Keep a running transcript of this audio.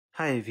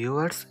Hi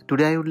viewers,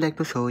 today I would like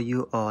to show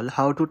you all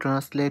how to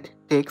translate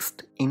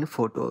text in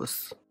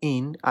photos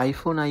in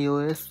iPhone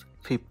iOS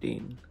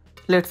 15.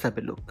 Let's have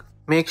a look.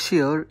 Make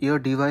sure your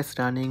device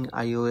running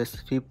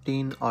iOS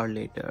 15 or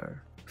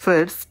later.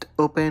 First,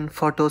 open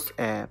Photos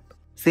app.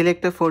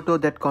 Select a photo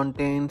that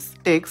contains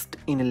text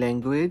in a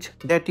language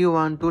that you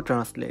want to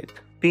translate.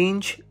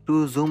 Pinch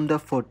to zoom the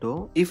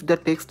photo if the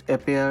text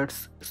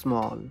appears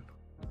small.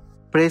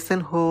 Press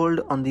and hold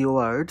on the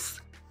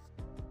words.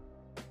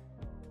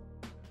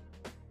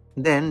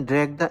 Then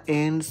drag the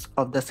ends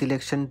of the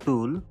selection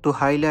tool to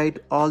highlight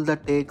all the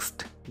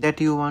text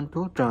that you want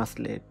to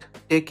translate.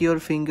 Take your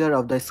finger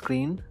off the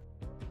screen,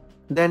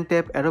 then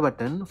tap arrow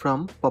button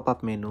from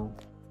pop-up menu.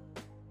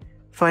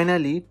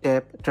 Finally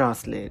tap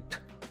Translate.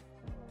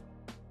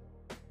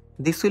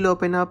 This will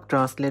open up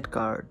Translate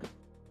card.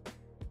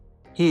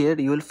 Here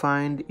you will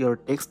find your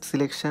text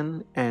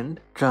selection and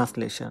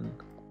translation.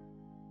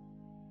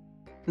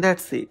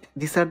 That's it.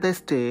 These are the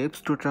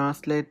steps to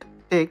translate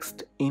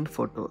text in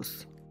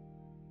photos.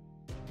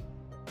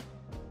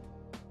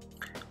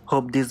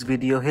 Hope this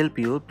video helped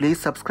you. Please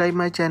subscribe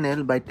my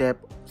channel by tap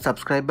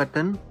subscribe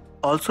button.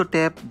 Also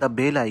tap the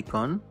bell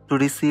icon to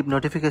receive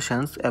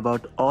notifications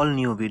about all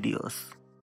new videos.